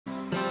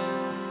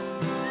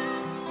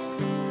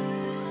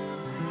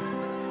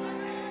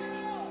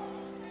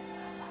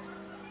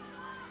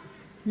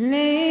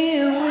Lay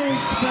a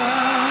whisper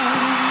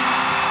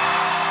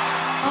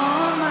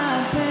on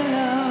my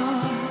pillow.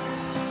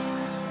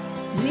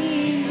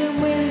 Leave the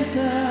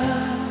winter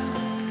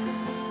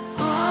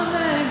on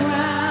the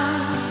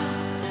ground.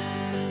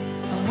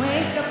 I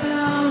wake up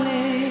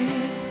lonely,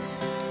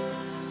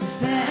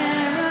 the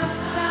air of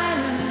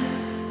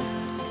silence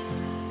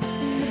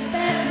in the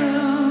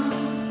bedroom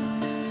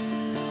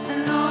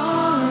and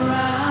all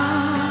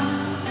around.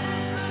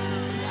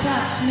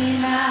 Touch me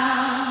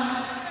now.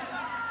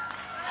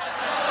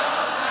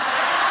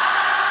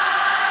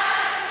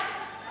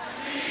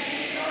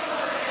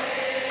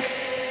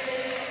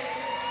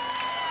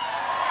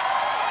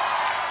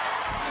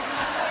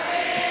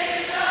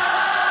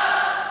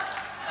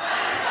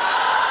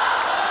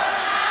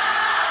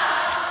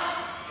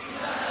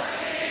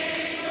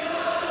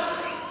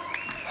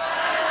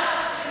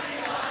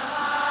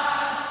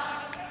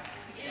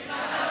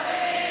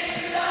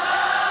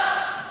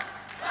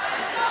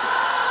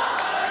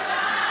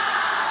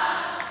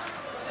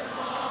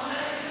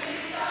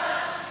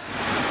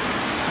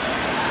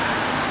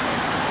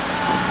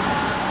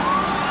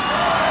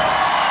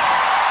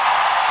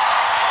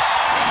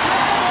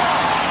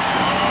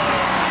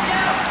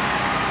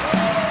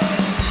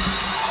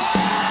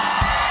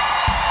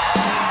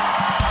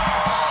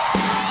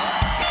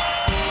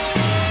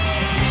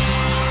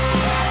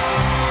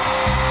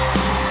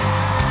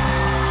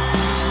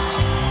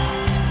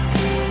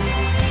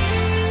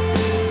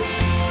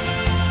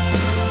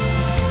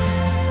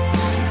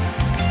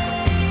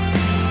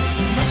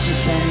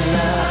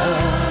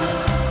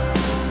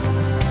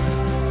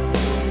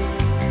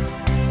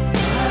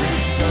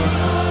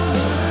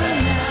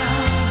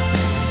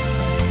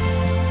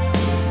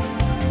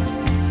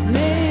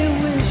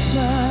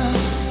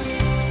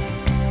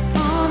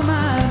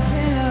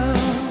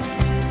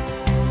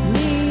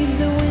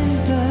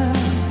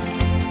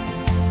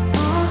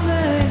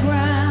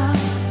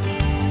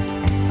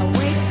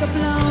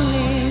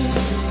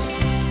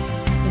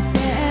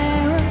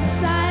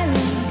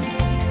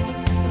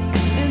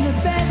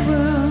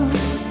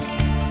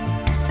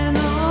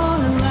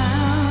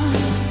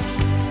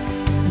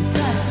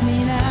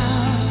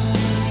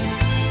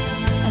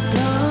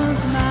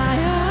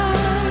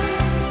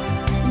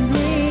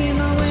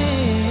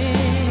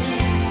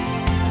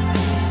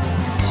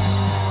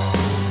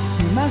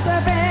 Must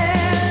have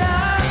been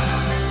lost,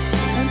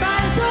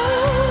 but it's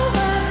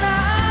over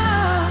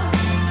now.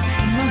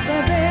 It must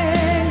have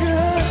been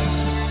good,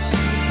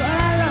 but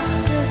I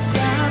lost it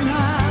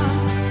somehow.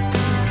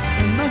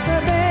 It must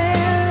have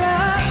been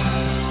love,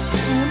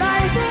 but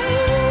it's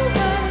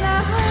over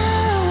now.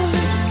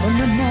 From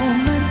the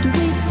moment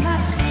we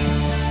touched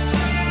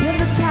till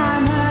the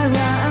time I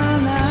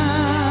run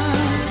out,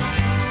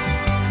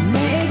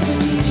 make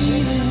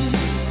believe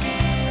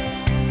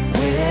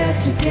we're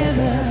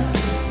together.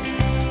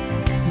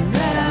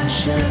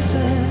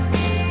 Sheltered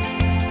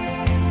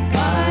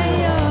by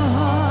your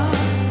heart,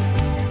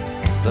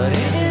 but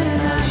in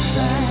an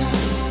outside,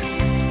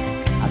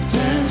 I've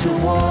turned to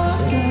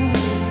water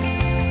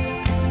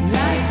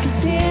like a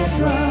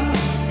teardrop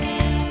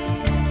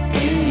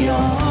in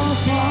your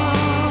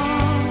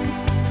palm,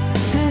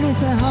 and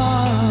it's a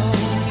hard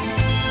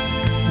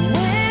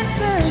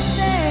winter's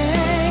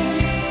day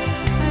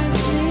and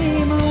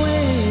dream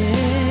away.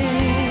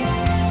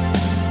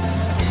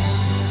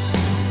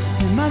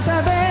 It must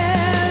have been.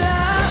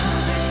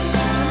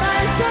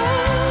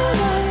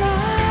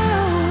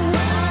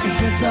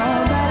 It's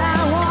all that I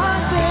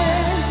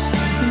wanted,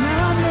 and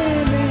now I'm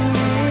living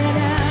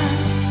without.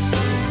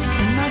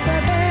 It must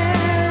have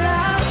been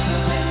lost,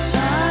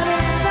 but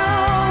it's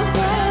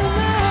over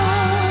now.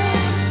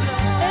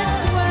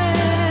 It's where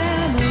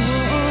the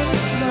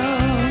water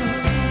flows.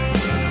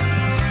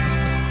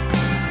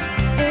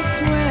 It's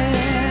where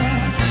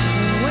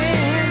the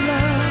wind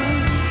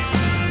blows.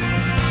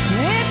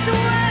 It's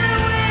where the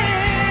wind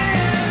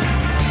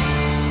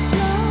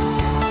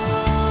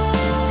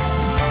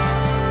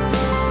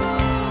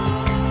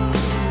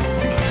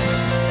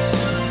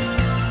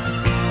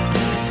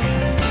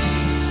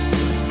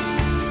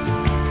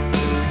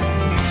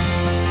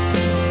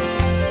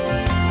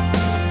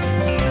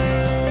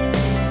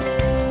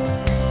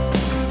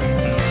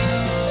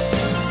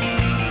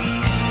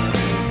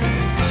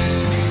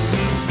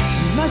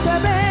must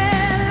have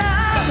been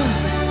love,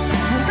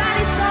 but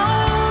it's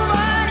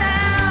over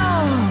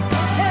now.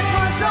 It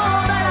was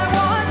all that I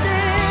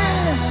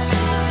wanted,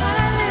 but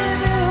I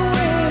live it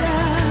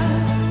without.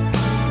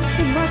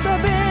 It must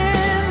have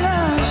been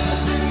love,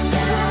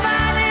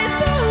 but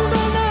it's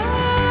over now.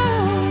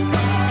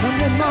 From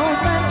the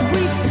moment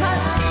we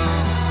touched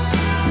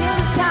till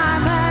the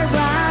time I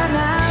ran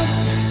out,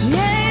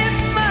 yeah, it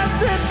must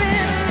have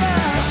been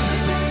love,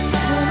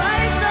 but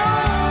it's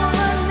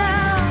over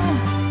now.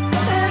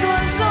 It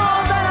was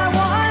all that I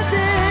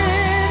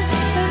wanted,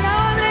 and now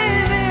I'm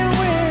living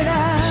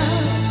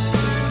without.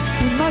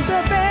 It must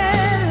have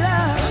been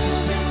love,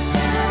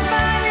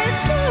 but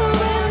it's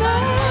over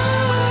now.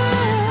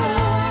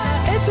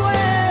 It's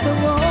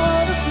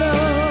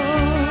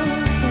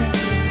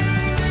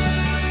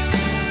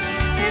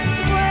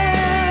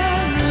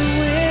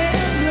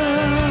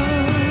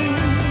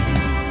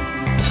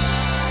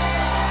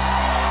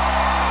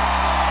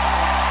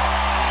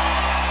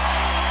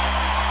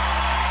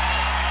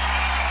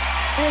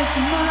It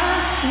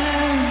must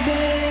have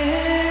been